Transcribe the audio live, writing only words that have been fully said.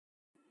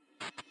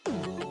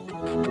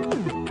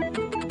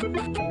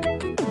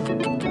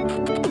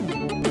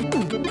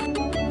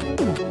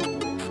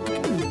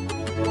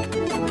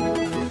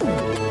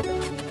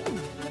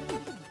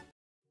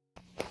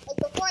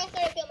Before I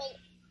started filming,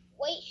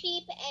 white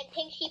sheep and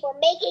pink sheep were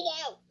making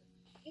out.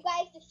 You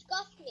guys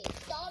disgust me.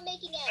 Stop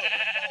making out in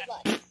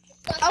front of us.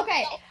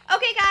 Okay,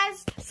 okay,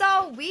 guys.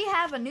 So we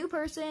have a new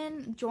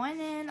person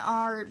joining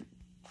our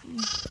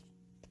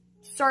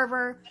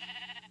server.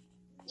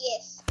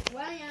 Yes.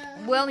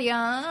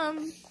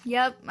 William.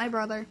 Yep, my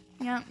brother.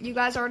 Yep, you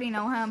guys already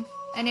know him.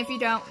 And if you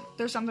don't,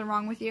 there's something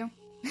wrong with you.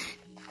 Yeah,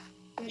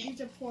 he's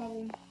a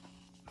problem.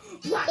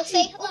 Black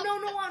sheep. Oh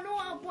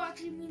no, black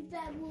sheep means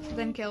bad wolf.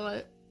 Then kill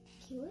it.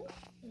 Kill it?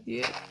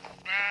 Yeah.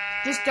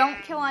 Just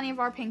don't kill any of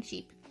our pink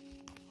sheep.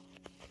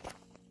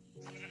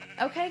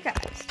 Okay,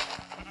 guys.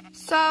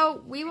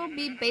 So we will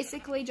be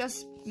basically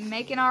just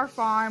making our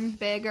farm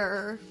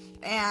bigger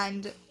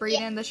and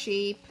breeding the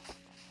sheep.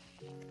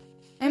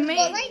 And me.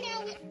 But right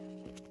now we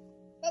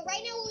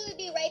will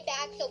be right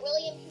back. So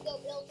William can go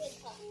build his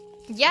hut.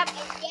 Yep.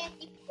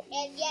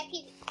 And yes,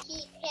 he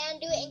can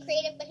do it in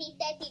creative, but he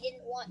said he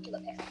didn't want to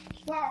apparently.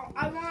 Well,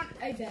 I want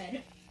a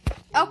bed.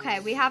 Okay,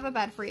 we have a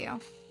bed for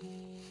you.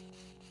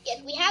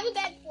 Yes, we have a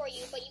bed for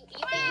you, but you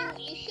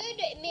should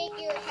make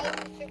your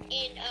house in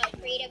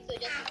creative so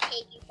it doesn't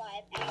take you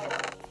 5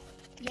 hours.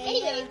 Yeah.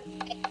 Anyways,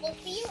 we'll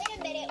see you in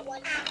a minute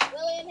once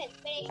William has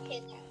finished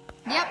his house.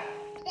 Yep.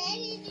 Bed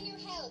is in your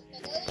house. Now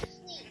go to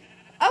sleep.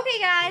 Okay,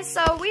 guys,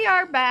 so we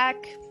are back.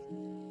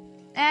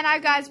 And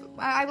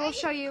I will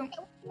show you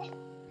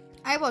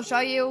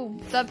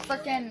the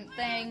frickin'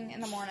 thing in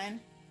the morning.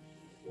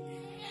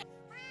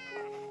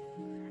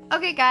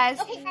 Okay, guys.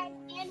 Okay, guys,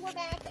 and we're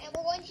back, and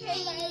we're going to show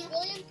you guys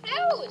William's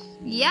house.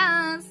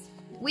 Yes.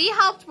 We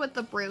helped with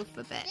the roof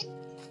a bit.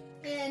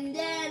 And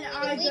then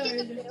I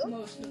did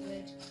most of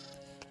it.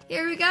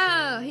 Here we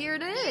go. Here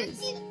it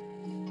is. And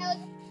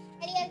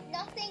he has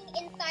nothing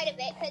inside of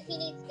it because he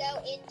needs to go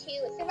into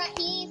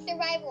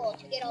survival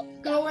to get all the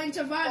stuff. Go in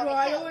survival.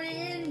 I go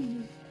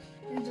in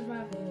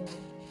survival.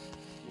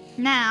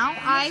 Now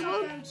I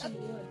will.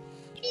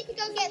 You need to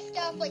go get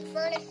stuff like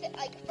furnaces,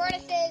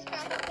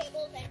 crafting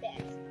tables, and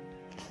beds.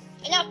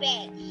 Enough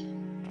beds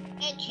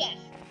and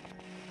chests.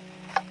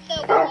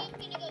 So William's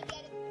gonna go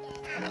get his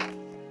stuff.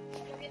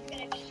 We're just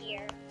gonna be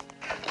here.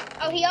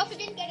 Oh, he also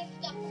didn't get his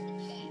stuff in the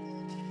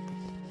chest.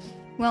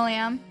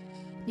 William,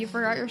 you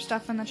forgot your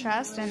stuff in the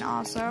chest, and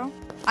also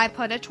I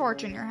put a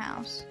torch in your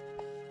house.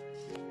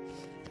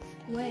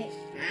 Wait.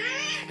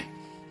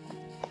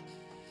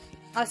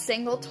 A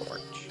single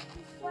torch.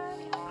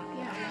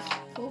 Yeah, let's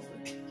go for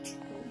it.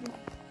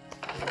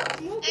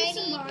 We'll get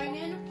some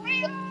mining.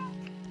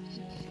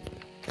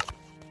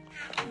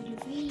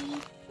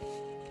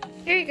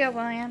 Here you go,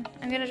 William.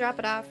 I'm gonna drop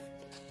it off.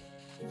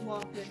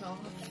 Walk it off.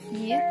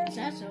 Yeah. Is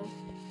that so?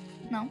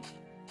 No.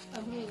 I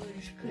really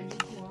just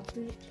couldn't walk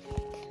it.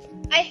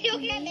 I still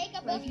can't make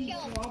a Like you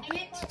bookshelf. drop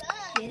it?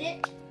 Get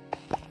it?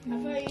 I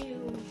thought you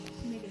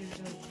make it a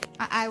joke.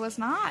 I was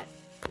not.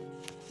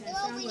 That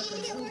Well, we sounds need like to a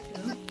get joke, more.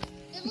 though.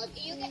 Then look,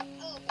 you get.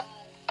 Oh god.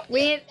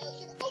 We. No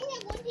sugar. Oh, we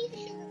have one piece of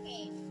sugar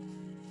cane.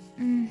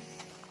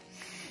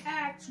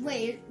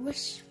 Wait,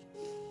 which,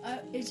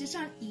 is this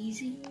on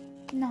easy?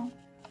 No.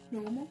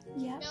 Normal?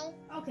 Yeah. No.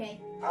 Okay.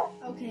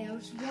 Okay, I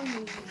was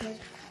wondering because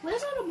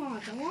where's all the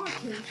mods? I want to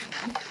kill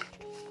someone.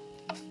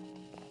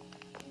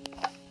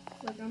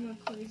 Like I'm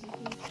a crazy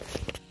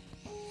person.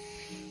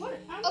 What?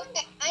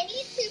 Okay, I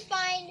need to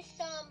find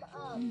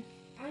some.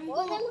 What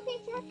was I looking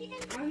for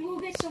again? I'm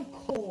gonna get some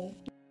coal.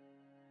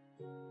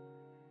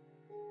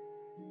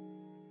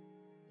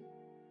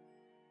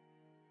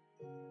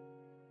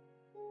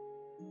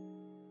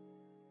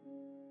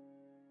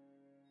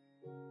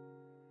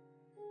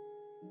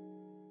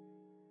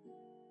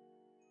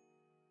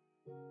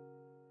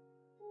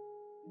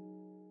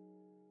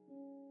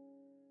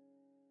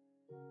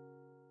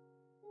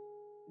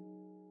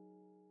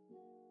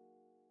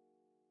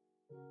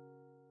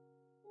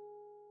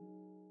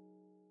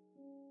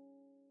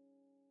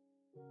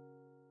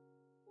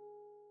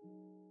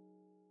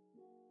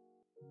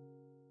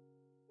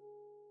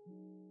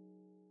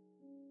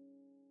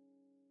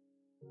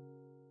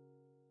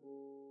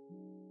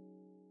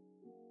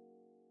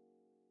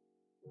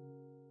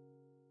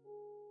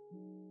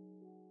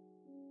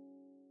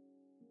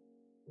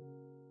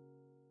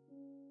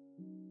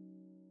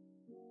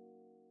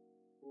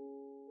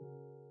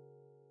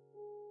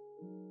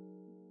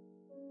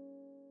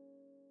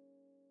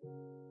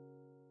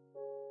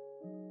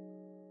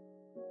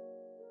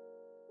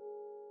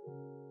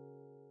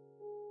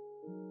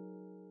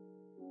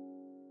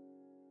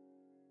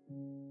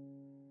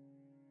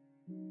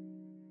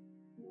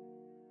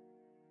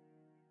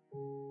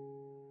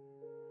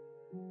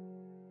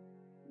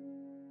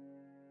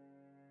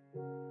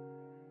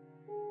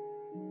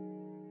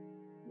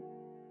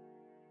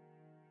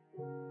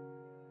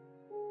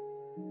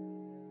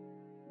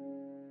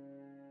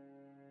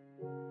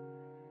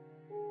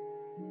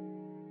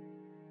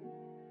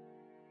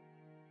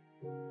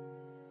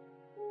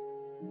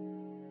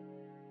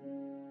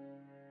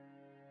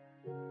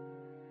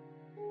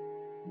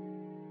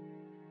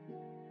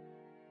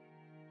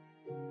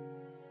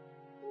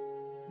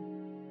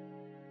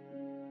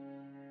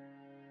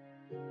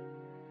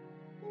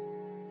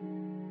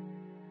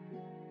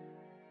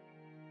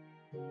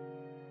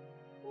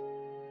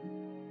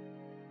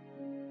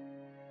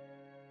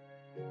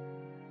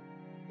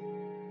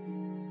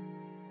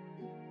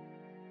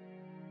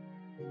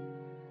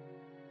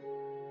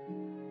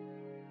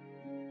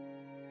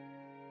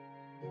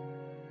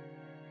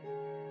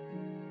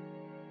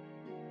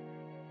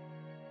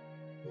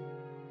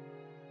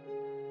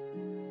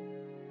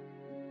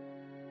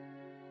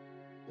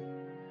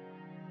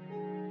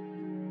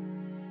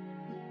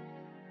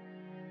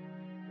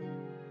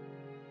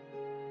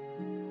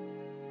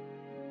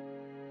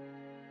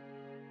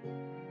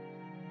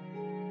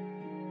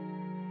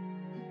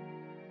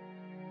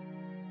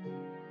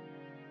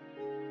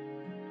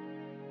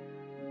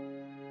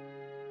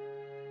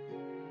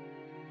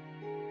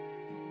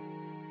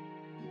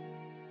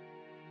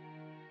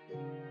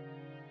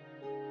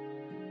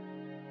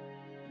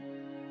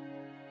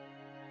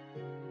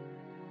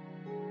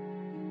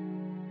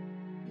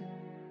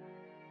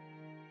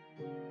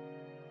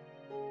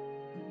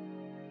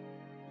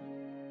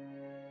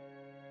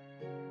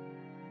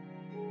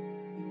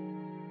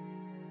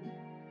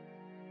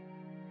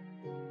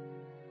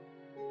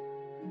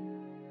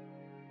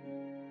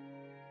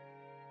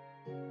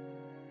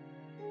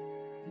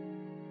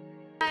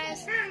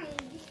 guys.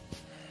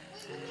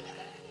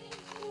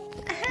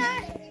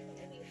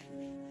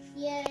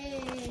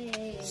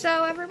 Yay.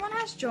 So everyone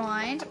has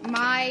joined.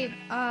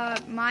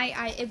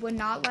 It would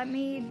not let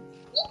me.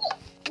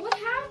 What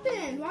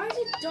happened? Why is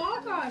it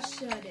dark all of a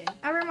sudden?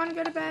 Everyone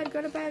go to bed,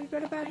 go to bed, go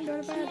to bed,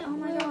 go to bed. can't Oh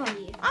my god.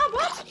 really. Oh,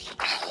 what?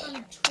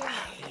 I'm 12.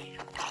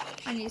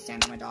 I need to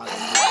stand on my dog.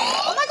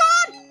 Oh my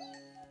god!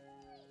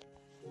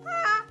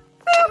 Ah,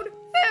 food,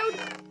 food.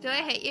 Did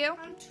I hit you?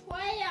 I'm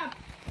 12.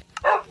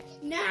 Oh,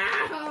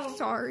 No.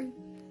 sorry.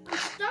 I'm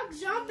stuck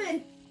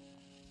jumping.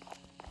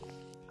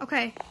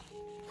 Okay.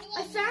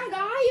 I found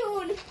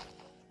iron.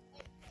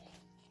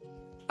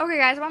 Okay,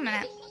 guys, 1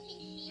 minute.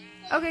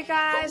 Okay,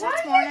 guys,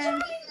 it's morning.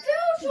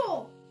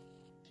 Virtual?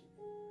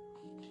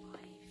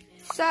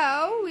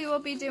 So, we will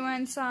be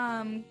doing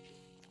some...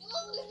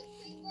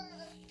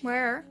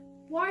 Where?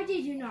 Why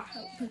did you not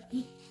help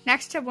me?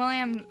 Next to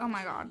William. Oh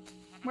my god.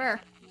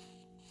 Where?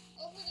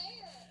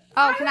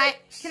 Oh, can I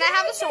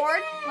have the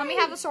sword? Let me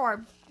have the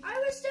sword. I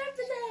was stabbed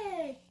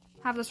today.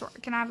 Have the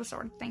sword. Can I have the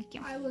sword? Thank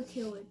you. I will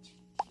kill it.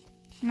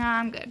 Nah,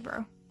 I'm good,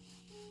 bro.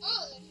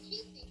 Oh, there's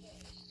 2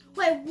 creepers.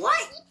 Wait,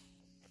 what?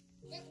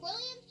 If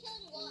William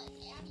killed 1,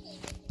 it actually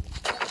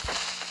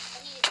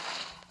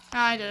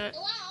I did it.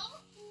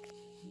 Noelle.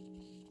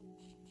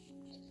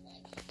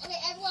 Okay,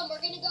 everyone, we're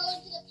gonna go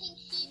into the pink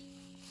sheep.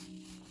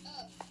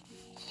 Oh,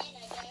 pen, I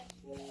guess.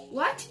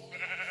 What?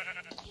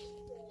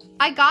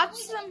 I got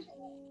some.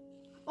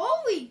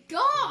 Holy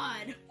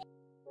God!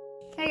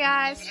 Hey,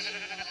 guys.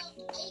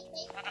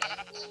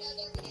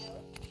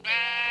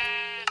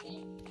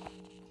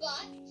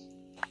 But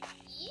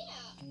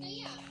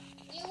yeah,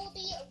 we will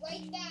be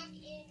right back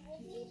in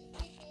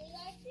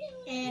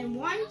In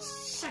 1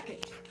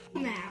 second.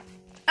 Map.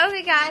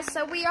 Okay, guys.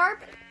 So we are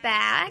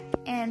back,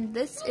 and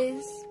this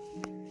is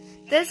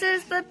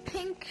the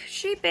pink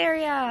sheep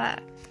area.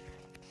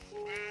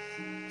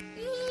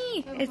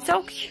 Eee, it's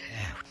so cute.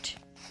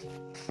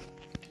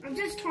 I'm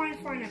just trying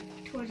to find a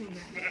treasure map.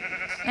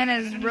 And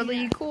it's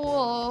really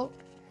cool.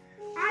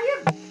 I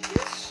am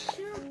just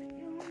oh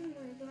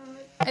my God.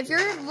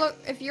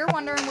 If you're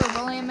wondering where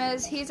William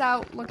is, he's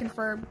out looking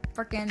for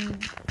frickin'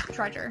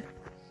 treasure.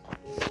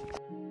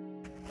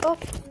 Oh,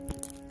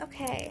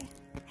 okay.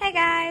 Hey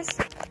guys.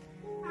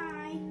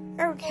 Hi.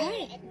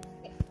 Okay.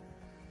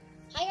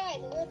 Hi guys,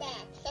 we're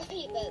back.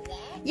 Sorry about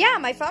that. Yeah,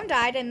 my phone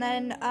died, and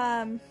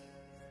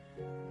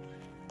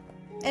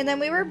then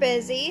we were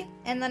busy,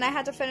 and then I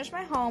had to finish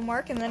my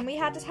homework, and then we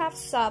had to have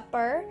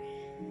supper.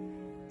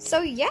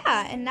 So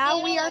yeah, and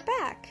now we are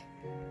back.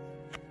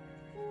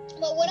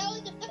 But what I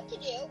was about to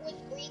do was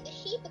breed the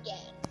sheep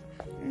again.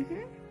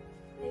 Mhm.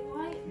 They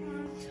lie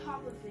on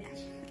top of it.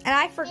 And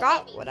I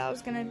forgot what I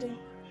was gonna do.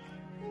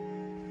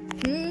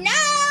 No!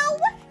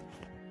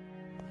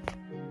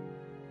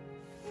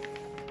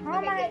 Oh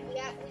Okay, my! good. We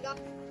got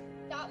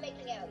stop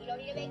making out. You don't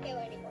need to make out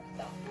anymore.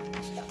 Stop. What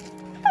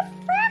the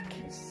frick?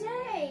 It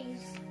says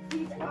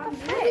he's on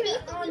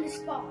the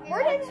spot.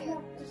 Where did Okay,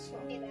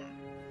 that.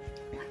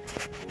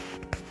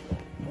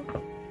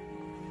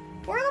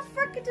 Where the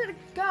frick did it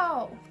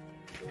go?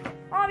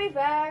 I'll be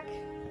back.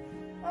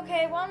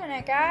 Okay, 1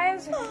 minute,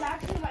 guys. It's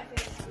actually my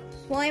favorite house.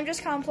 William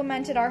just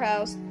complimented our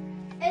house.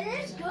 It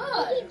is good.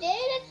 Oh, he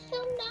did? It's so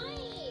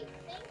nice.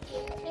 Thank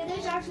you. It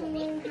is actually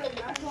really good.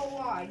 Not gonna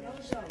lie. No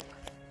joke.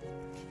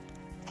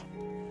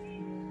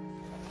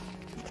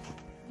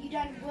 You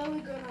done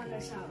really good on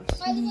this house.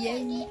 By the way,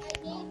 Yay.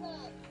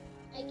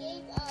 I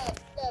gave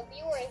the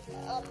viewers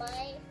on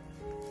my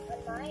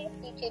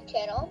YouTube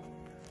channel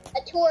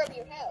a tour of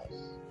your house.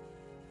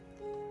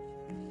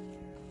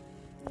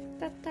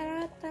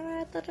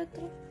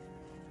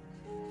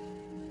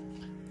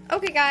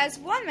 Okay, guys,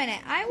 1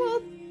 minute. I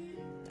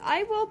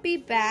will be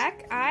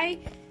back. I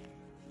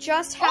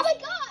just have. Oh my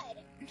god!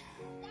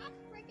 Stop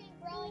freaking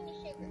growing the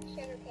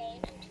sugar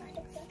cane. I'm trying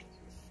to cook.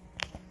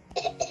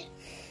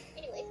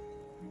 Anyways,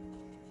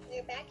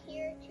 we're back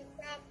here to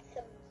craft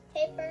some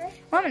paper.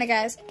 1 minute,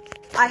 guys.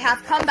 I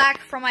have come back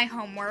from my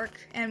homework,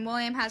 and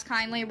William has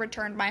kindly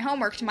returned my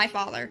homework to my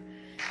father.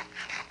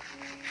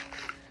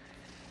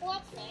 Well,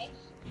 that's nice.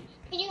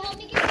 Can you help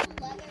me get some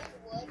leather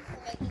and wood for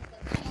making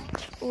some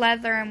shelves?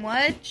 Leather and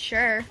wood?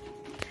 Sure.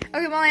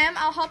 Okay, William,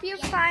 I'll help you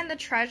find the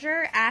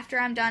treasure after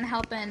I'm done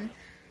helping.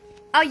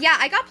 Oh, yeah,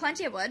 I got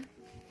plenty of wood.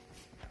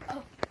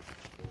 Oh,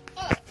 okay,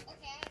 I have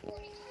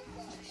 42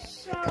 books.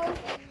 So,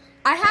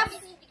 I have...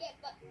 just need to get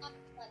leather.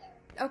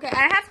 Okay,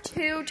 I have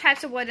 2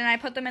 types of wood, and I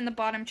put them in the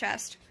bottom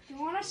chest. You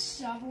want a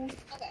shovel?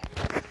 Okay.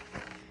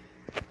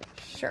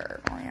 Sure,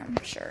 William,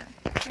 sure.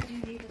 I do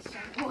need a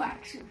shovel,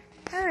 actually.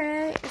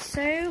 Alright,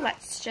 so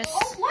let's just...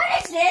 Oh, what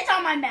is this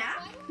on my map?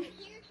 Why do I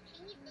hear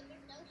sheep, but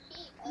there's no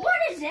sheep? What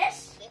is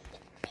this?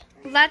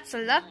 Let's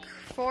look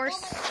for... Oh my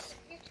god,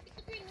 your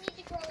children need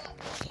to grow up.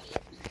 Sheep.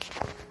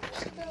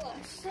 Need to grow up.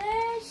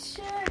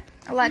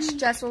 Let's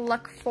just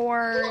look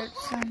for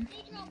some...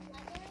 They drop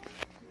leather.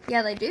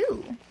 Yeah, they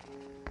do.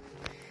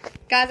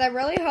 Guys, I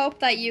really hope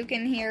that you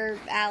can hear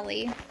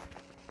Allie.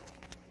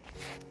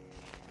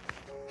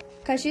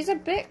 Because she's a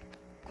bit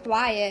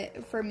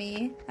quiet for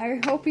me. I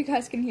hope you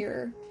guys can hear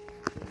her.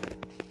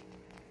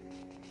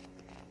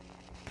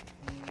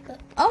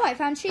 Oh, I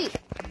found sheep.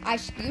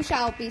 You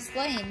shall be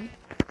slain.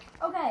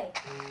 Okay.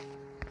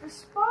 The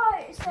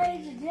spot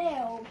says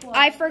jail, but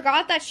I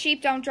forgot that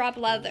sheep don't drop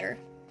leather.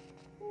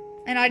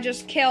 And I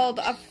just killed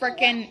a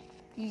frickin'...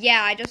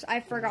 Yeah, I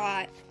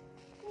forgot.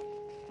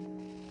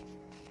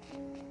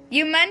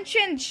 You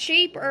mentioned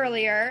sheep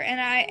earlier,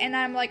 and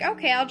I'm like,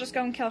 okay, I'll just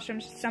go and kill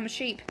some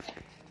sheep.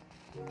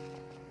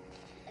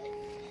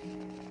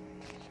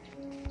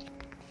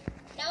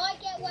 Now I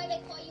get why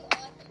they call you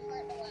awesome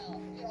heart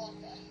Noelle. You're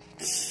awesome.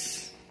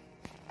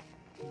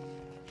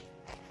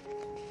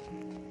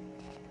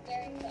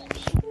 Very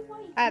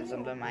funny. I have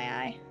something in my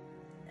eye.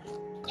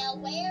 Now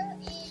where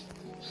is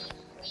the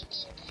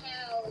freaking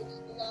cows,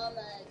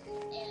 llamas,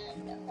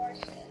 and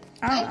horses?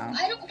 I don't know.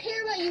 I don't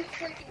care about you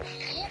freaking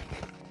shit.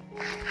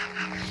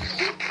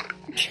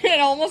 It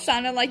almost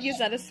sounded like you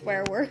said a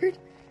swear word.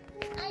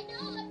 I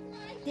know, that's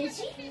why I Did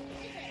she?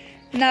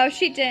 No,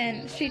 she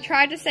didn't. She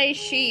tried to say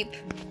sheep.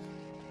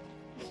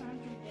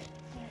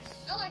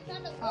 Oh, I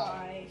found a wolf.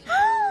 Alright.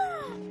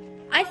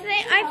 I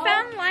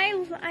found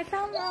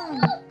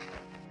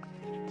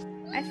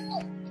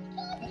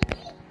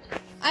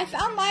I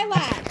found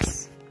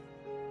lilacs.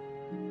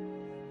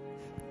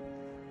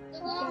 The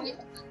wolf is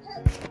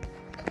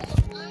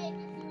One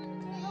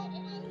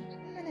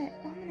minute.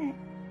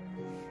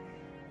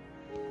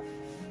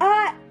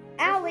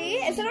 Allie,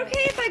 is it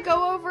okay if I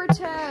go over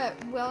to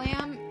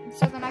William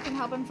so then I can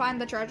help him find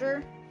the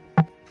treasure?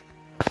 I'm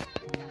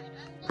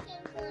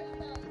looking for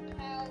some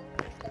cows,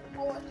 some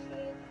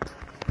horses.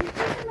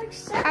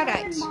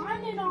 Alright.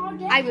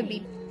 I would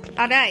be.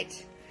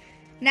 Alright.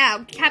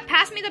 Now,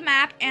 pass me the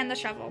map and the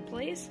shovel,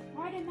 please.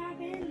 Why the map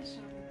and the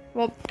shovel?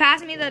 Well,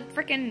 pass me the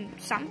frickin'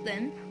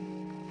 something.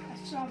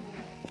 A shovel.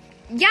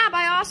 Yeah, but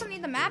I also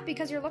need the map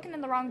because you're looking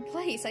in the wrong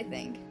place, I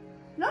think.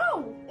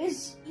 No,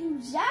 it's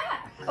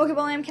Zach. Okay,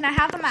 William, can I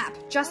have the map?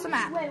 Just the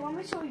map. Wait, let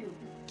me show you.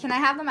 Can I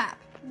have the map?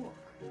 Look.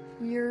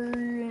 You're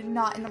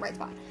not in the right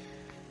spot.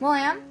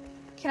 William,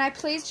 can I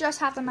please just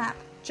have the map?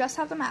 Just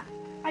have the map.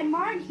 I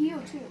mined here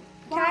too.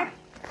 Can I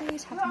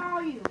please have Where the map?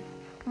 are you?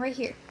 Right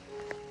here.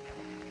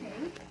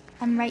 Okay.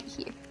 I'm right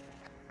here.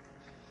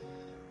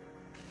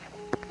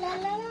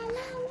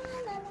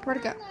 Where'd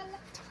it go?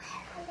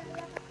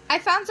 I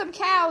found some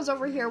cows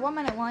over here. 1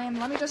 minute, William.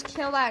 Let me just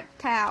kill that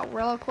cow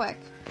real quick.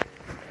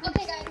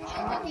 Okay, guys,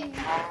 I'm looking.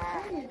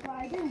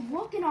 I've been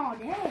looking all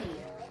day.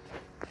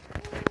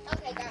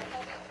 Okay, guys,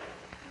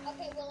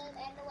 okay, William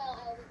and Noelle,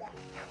 I will be back.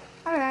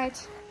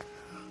 Alright.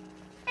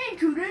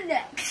 Into the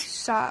next.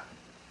 Stop.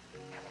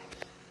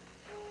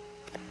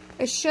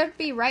 It should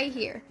be right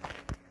here.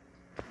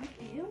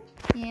 Ew.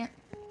 Yeah.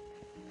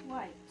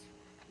 What?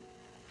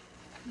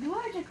 Do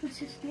I just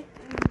consistent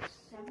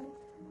several?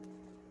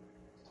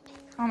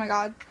 Oh my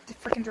god. The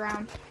freaking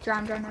drown.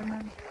 Drown.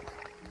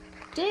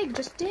 Dig.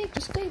 Just dig.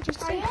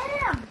 I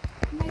am.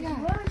 Oh my god.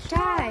 Run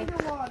Die.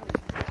 underwater.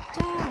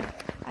 Die.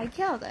 I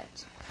killed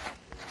it.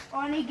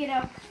 I need to get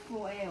up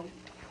for ew.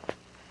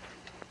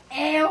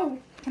 Ew.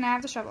 Can I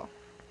have the shovel?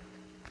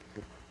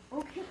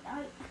 Okay,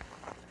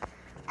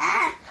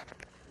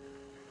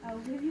 I'll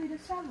give you the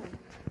shovel.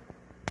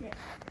 There.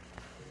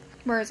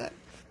 Where is it?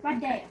 Right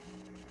there.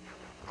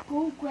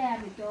 Go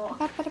grab it, dog.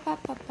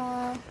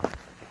 Ba-ba-da-ba-ba-ba.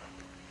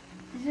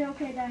 Is it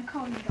okay that I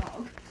call you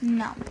dog?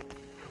 No.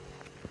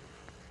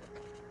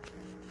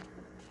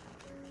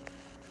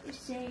 It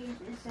says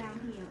it's down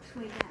here. It's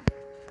way down.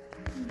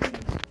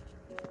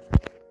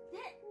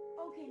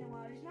 Okay,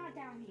 Noelle, it's not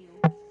down here.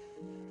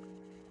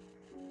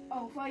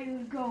 Oh, I thought you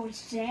would go and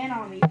stand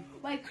on me.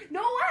 Like,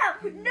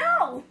 Noelle,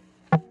 no!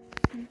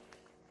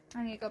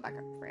 I need to go back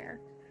up for air.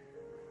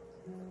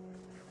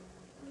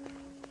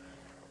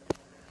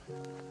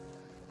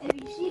 If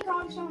you see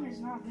Comstone, it's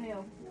not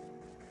real.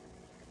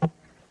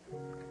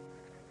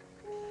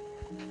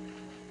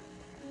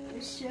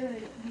 It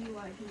should be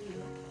right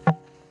here.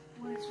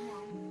 What's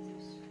wrong with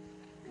this?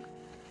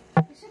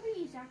 It should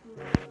be exactly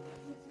right. If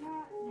it's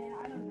not, then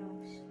I don't know.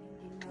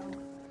 Stinking no.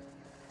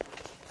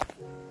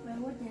 But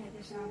what the heck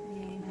is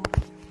happening anymore?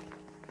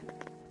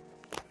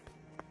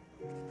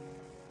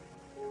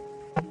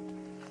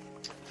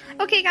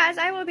 Okay, guys,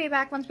 I will be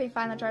back once we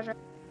find the treasure.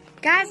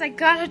 Guys, I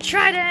got a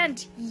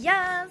trident!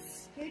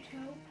 Yes! Hey,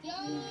 Toe.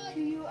 Do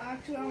you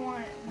actually, I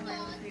want to mine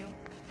with you.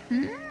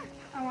 Hmm?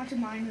 I want to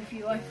mine with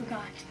you. I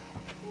forgot.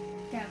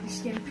 That was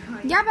standing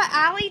behind. Yeah, but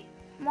Allie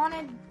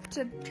wanted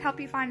to help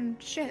you find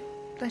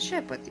the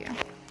ship with you.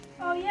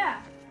 Oh,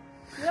 yeah.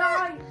 Where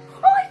are you?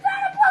 Oh, I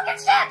found a fucking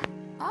ship!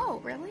 Oh,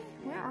 really?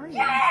 Where are you?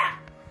 Yeah!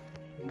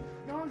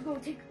 No one's gonna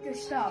take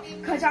this stuff.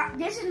 Because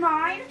this is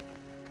mine.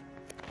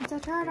 It's a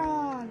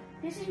turtle.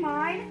 This is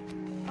mine.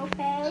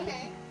 Okay.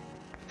 Okay.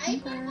 I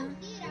just want to come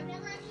see it. I've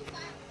never actually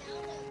found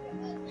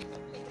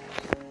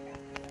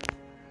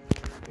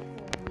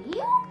For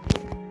real?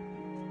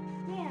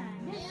 Yeah,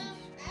 this is...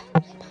 I haven't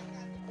played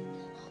Minecraft in a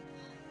long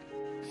time.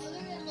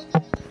 Other than looking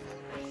at Minecraft.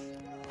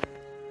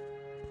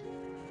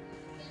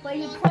 But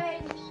you play...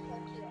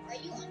 Are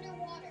you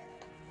underwater?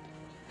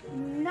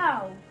 No.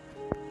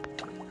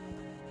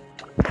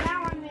 Now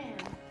I'm in.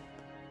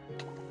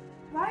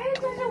 Why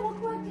does it look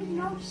like there's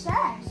no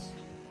cess.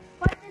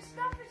 But this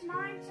stuff is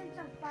mine since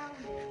I found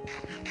it.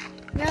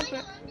 Yeah, I but know,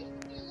 I'm just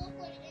gonna look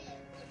what it is.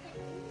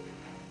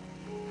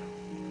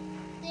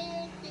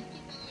 There's 50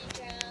 million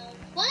rounds.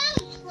 Wow,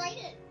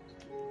 trident.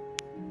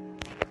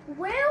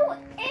 Well,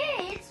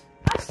 it's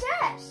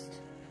assessed.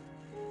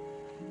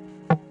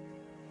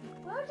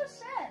 Where's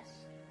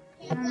assessed?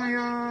 oh my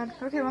god.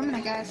 Okay, 1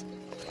 minute, guys.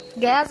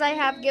 Guys, I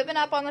have given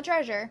up on the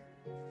treasure.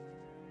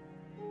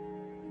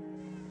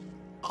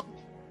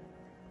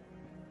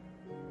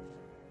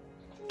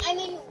 I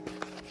mean,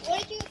 what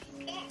did you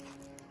expect?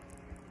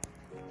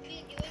 To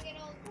be doing it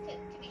all,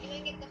 to be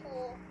doing it the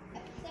whole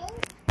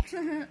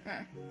episode?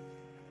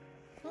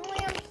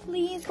 William,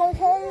 please go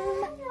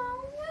home.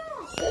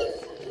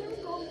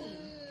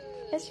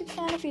 Yes, you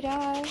can if you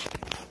die.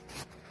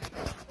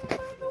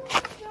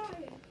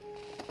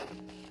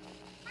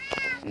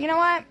 You know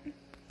what? Do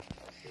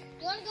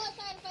you want to go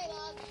outside and fight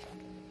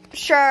mobs?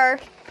 Sure.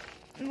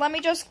 Let me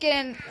just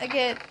get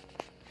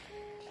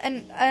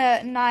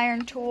an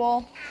iron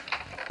tool.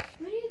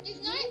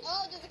 There's not.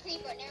 Oh, there's a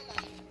creeper. Never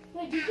mind.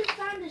 Wait, did you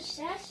find the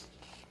cess?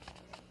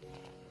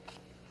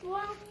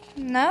 Well,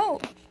 No.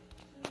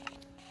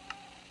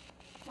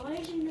 why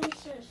is it no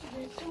cess?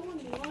 Did someone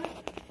what?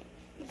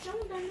 Did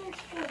someone done that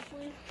stuff,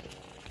 please?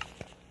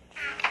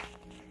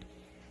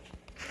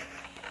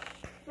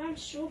 Found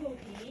sugar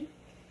cane.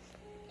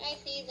 I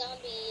see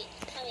zombie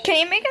coming. Can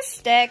you make a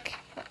stick?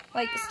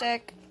 Like a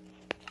stick?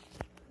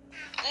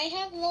 I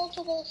have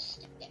multiple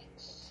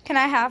sticks. Can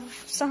I have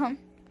some?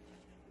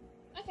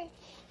 Okay.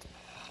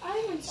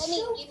 I went Oh,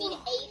 so you mean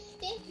far. a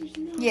stick? There's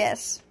no-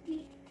 Yes. There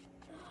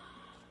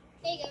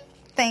you go.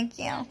 Thank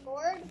you.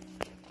 Board?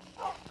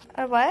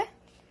 A what?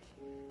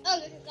 Oh,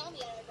 there's a zombie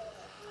on the door.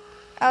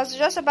 I was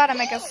just about to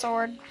make a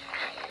sword.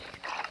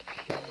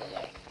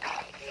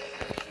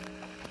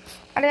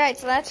 Alright,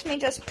 so let me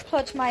just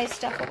put my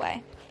stuff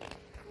away.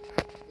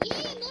 Yeah,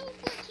 I'm level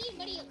 14.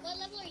 What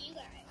level are you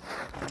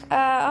guys?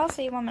 I'll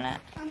see 1 minute.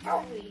 I'm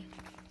 3.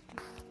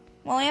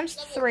 William's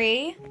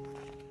 3.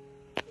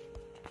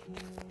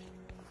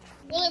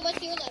 William,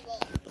 what's your level?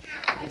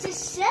 It's a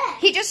set.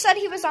 He just said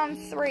he was on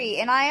 3,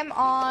 and I am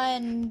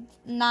on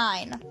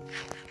 9.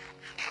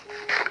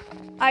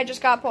 I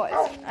just got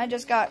poisoned. I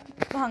just got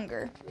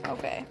hunger.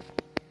 Okay.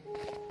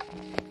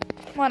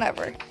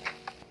 Whatever.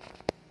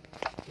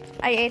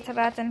 I ate the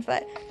rotten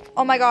foot.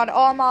 Oh my god,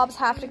 all mobs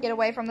have to get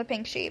away from the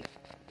pink sheep.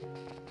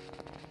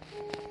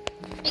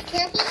 Be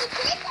careful of the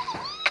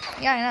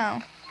creeper! Yeah, I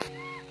know.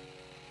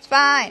 It's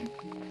fine.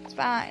 It's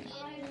fine.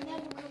 I'm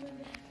never coming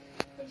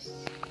back. This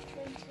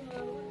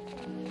until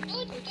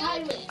Oh, it's the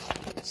skeleton.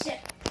 pilot. Sit.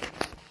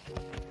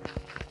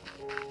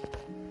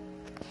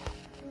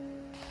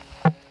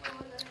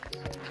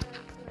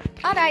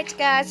 Alright,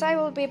 guys, I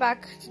will be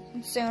back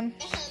soon.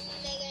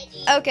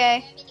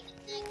 Okay.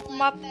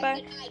 Bye, Bye.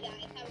 guys.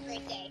 Have a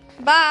great day.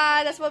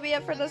 Bye. This will be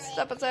it for this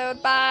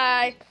episode.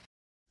 Bye.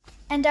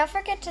 And don't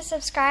forget to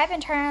subscribe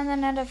and turn on the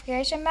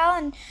notification bell,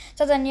 and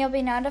so then you'll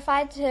be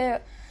notified to,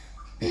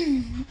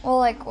 well,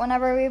 like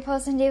whenever we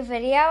post a new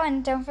video.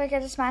 And don't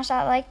forget to smash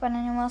that like button,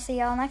 and we'll see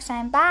y'all next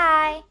time.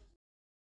 Bye.